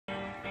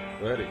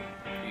Ready.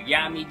 You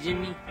got me,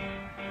 Jimmy?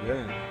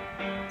 Yeah.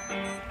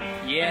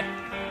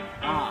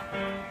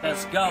 Yeah?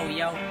 Let's go,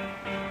 yo.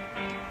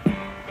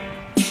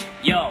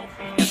 Yo,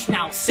 it's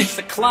now 6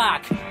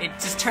 o'clock. It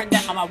just turned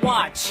out on my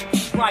watch.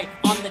 Right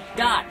on the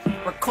dot.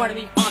 Recording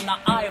me on the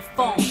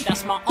iPhone.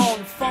 That's my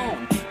own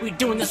phone. We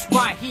doing this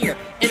right here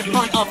in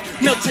front of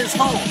Milton's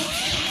home.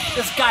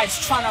 This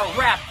guy's trying to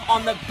rap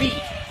on the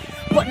beat.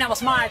 But now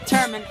it's my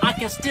turn and I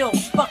can still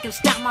fucking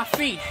stamp my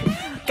feet.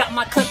 Got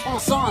my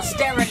clip-ons on,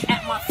 staring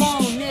at my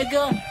phone,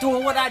 nigga.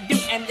 Doing what I do,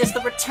 and it's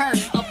the return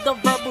of the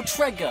verbal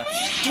trigger.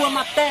 Doing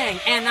my thing,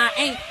 and I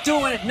ain't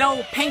doing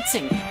no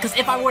painting. Cause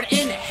if I were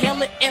to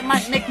inhale it, it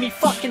might make me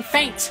fucking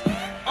faint.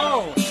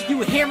 Oh,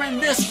 you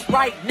hearing this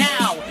right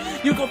now?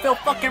 You gon' feel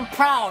fucking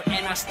proud,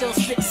 and I still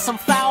spit some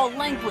foul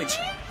language.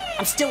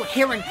 I'm still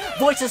hearing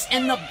voices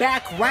in the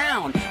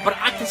background, but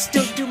I can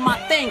still do my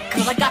thing,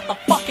 cause I got the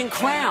fucking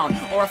crown.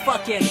 Or a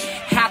fucking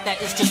hat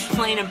that is just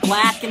plain and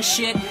black and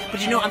shit.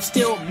 But you know I'm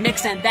still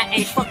mixing, that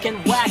ain't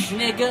fucking whack,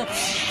 nigga.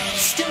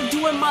 Still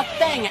doing my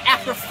thing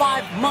after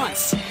 5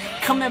 months.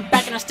 Coming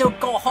back and I still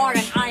go hard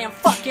and I am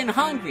fucking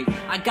hungry.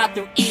 I got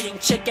through eating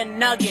chicken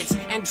nuggets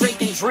and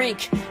drinking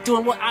drink.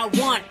 Doing what I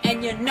want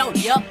and you know,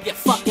 yup, you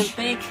fucking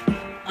think.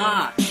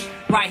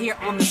 Right here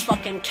on this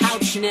fucking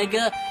couch,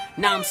 nigga.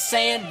 Now I'm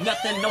saying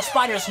nothing, no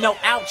spiders, no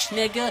ouch,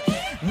 nigga.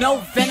 No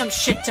venom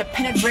shit to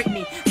penetrate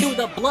me through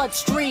the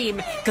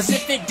bloodstream. Cause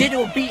if it did, it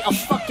would be a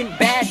fucking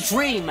bad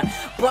dream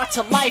brought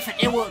to life,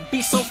 and it would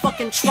be so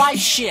fucking try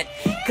shit.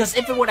 Cause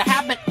if it were to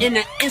happen in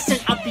an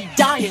instant, I'd be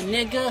dying,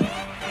 nigga.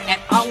 And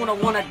I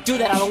don't wanna do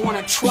that, I don't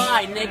wanna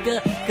try,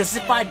 nigga. Cause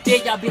if I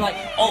did, y'all be like,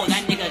 oh,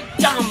 that nigga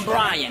dumb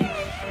Brian.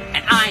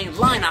 And I ain't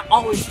lying, I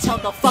always tell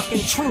the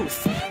fucking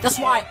truth. That's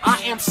why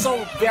I am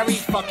so very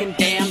fucking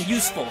damn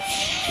useful.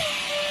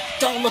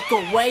 Don't look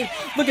away,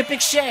 look at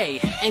Big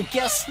Shay. And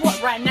guess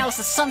what, right now it's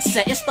the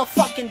sunset, it's the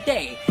fucking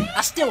day.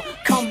 I still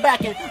come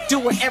back and do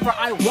whatever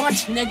I want,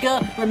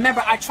 nigga.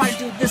 Remember, I try to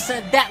do this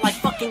and that like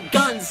fucking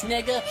guns,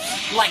 nigga.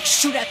 Like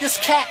shoot at this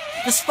cat,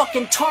 this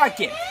fucking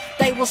target.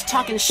 They was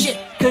talking shit,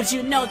 cause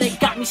you know they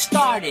got me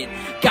started.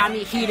 Got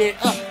me heated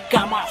up,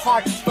 got my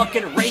heart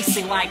fucking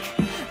racing like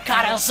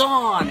got us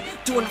on,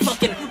 doing a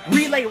fucking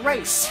relay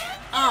race.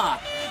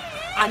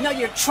 I know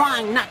you're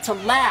trying not to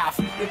laugh.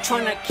 You're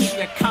trying to keep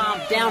your calm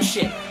down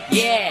shit.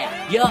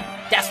 Yeah, yup,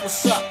 that's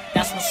what's up,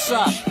 that's what's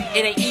up.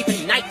 It ain't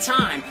even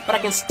nighttime, but I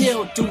can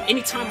still do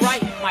anytime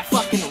right my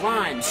fucking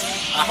rhymes.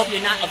 I hope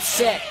you're not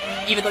upset,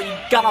 even though you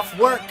got off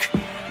work.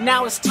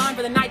 Now it's time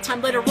for the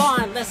nighttime later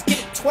on. Let's get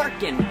it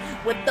twerking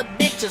with the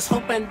bitches,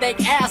 hoping they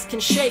ass can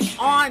shake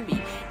on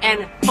me.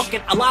 And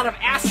fucking a lot of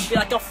asses be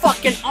like a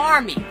fucking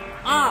army.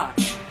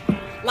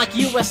 Like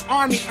US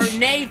Army or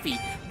Navy.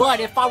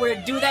 But if I were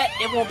to do that,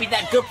 it won't be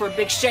that good for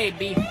Big Shay,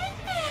 B.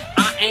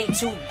 I ain't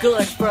too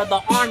good for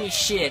the army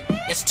shit.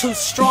 It's too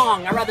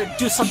strong. I'd rather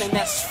do something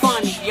that's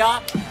funny,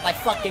 y'all. Like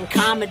fucking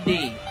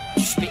comedy.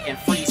 Spitting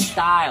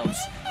freestyles.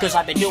 Cause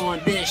I've been doing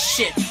this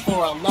shit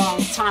for a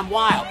long time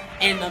while.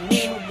 In the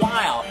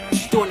meanwhile,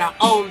 doing our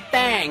own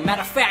thing.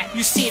 Matter of fact,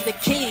 you see the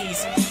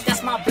keys.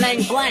 That's my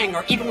blang blang.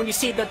 Or even when you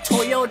see the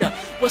Toyota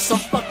with some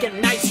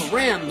fucking nice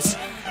rims.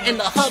 And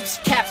the hubs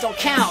caps don't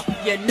count.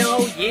 You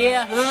know,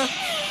 yeah, huh?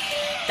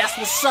 That's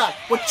what's up.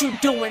 What you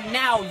doing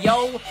now,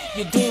 yo?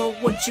 You doing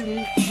what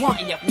you want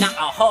and you're not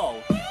a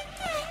hoe.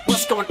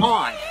 What's going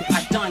on?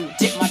 I done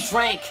did my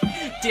drink,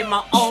 did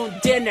my own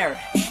dinner.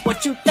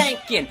 What you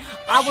thinking?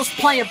 I was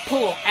playing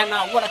pool and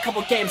I won a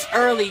couple games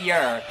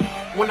earlier.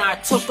 When I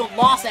took a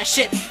loss, that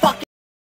shit fucking